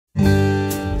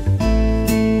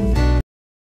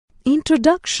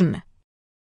Introduction.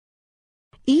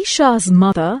 Isha's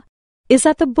mother is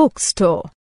at the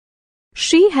bookstore.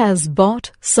 She has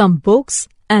bought some books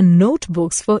and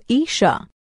notebooks for Isha.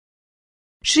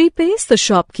 She pays the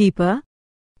shopkeeper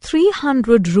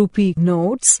 300 rupee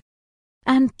notes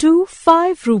and 2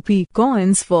 5-rupee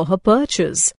coins for her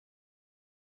purchase.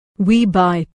 We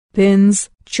buy pins,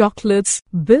 chocolates,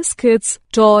 biscuits,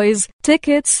 toys,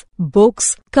 tickets,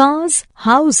 books, cars,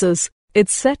 houses,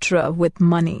 etc. with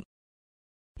money.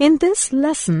 In this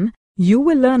lesson, you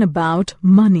will learn about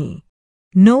money,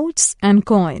 notes and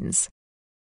coins.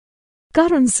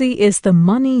 Currency is the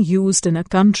money used in a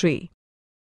country.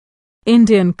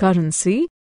 Indian currency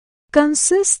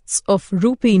consists of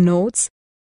rupee notes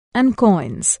and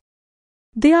coins.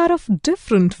 They are of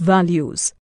different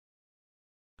values.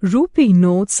 Rupee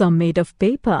notes are made of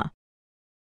paper.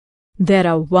 There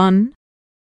are 1,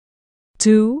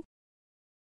 2,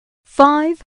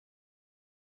 5,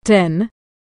 10,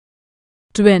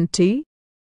 20,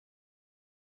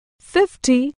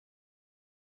 50,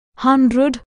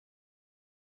 100,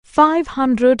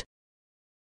 500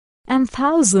 and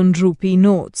 1000 rupee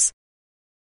notes.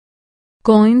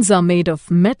 Coins are made of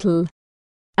metal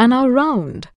and are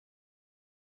round.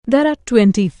 There are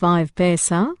 25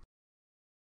 paisa,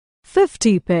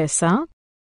 50 paisa,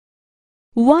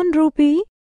 1 rupee,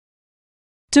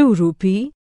 2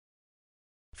 rupee,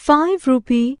 5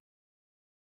 rupee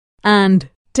and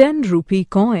 10 rupee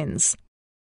coins.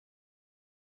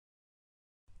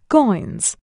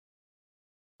 Coins.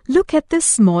 Look at this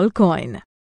small coin.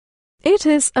 It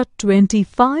is a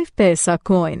 25 paisa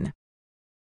coin.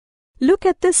 Look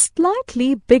at this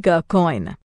slightly bigger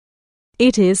coin.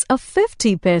 It is a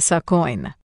 50 paisa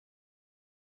coin.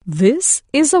 This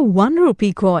is a 1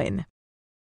 rupee coin.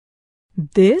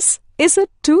 This is a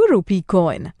 2 rupee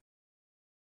coin.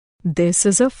 This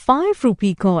is a 5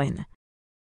 rupee coin.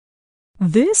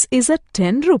 This is a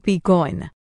 10 rupee coin.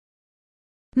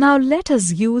 Now let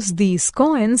us use these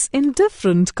coins in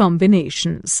different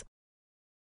combinations.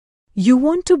 You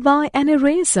want to buy an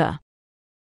eraser.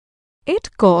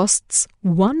 It costs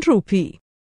 1 rupee.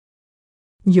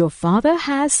 Your father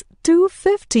has 2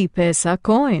 50 paisa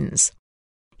coins.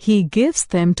 He gives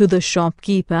them to the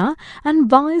shopkeeper and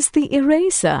buys the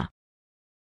eraser.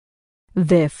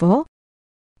 Therefore,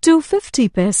 2 50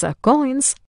 paisa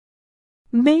coins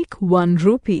make 1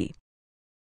 rupee.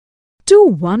 2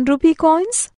 1 rupee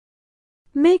coins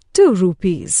make 2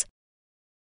 rupees.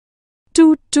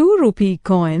 2 2 rupee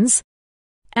coins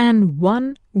and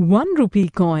 1 1 rupee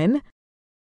coin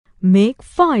make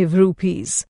 5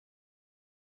 rupees.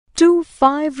 2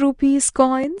 5 rupees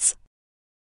coins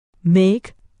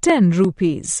make 10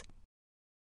 rupees.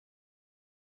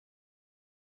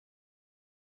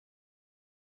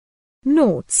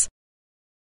 Notes.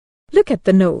 Look at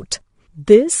the note.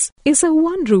 This is a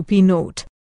 1 rupee note.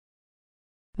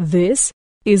 This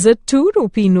is a 2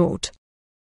 rupee note.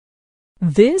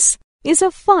 This is a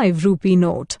 5 rupee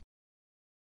note.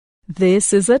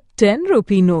 This is a 10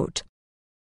 rupee note.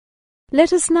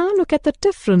 Let us now look at the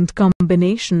different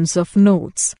combinations of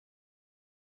notes.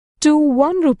 2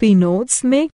 1 rupee notes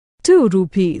make 2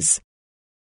 rupees.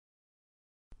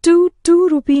 2 2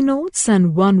 rupee notes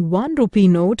and 1 1 rupee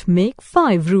note make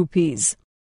 5 rupees.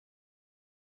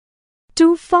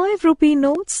 2 5 rupee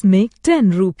notes make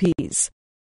 10 rupees.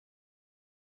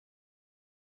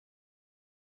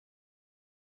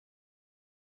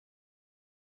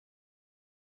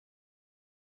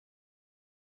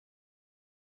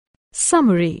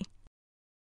 Summary.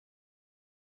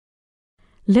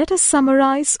 Let us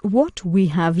summarize what we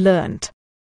have learnt.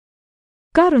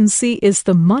 Currency is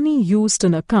the money used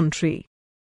in a country.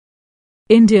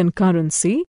 Indian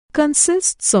currency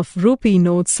consists of rupee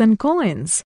notes and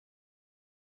coins.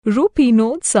 Rupee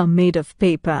notes are made of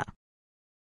paper.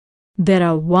 There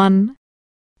are 1,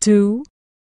 2,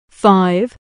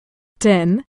 5,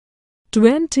 10,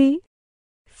 20,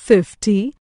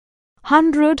 50,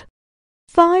 100,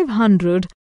 500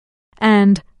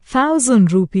 and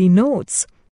 1000 rupee notes.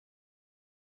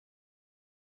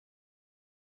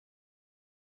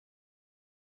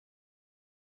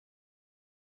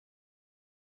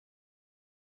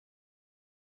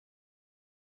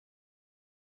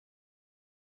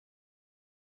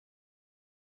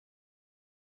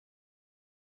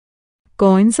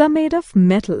 Coins are made of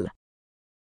metal.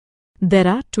 There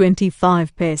are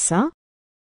 25 paisa,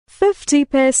 50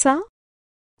 paisa,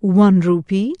 1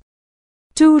 rupee,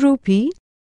 2 rupee,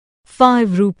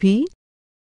 5 rupee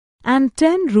and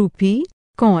 10 rupee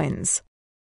coins.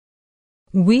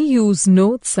 We use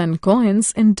notes and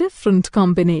coins in different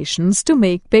combinations to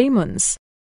make payments.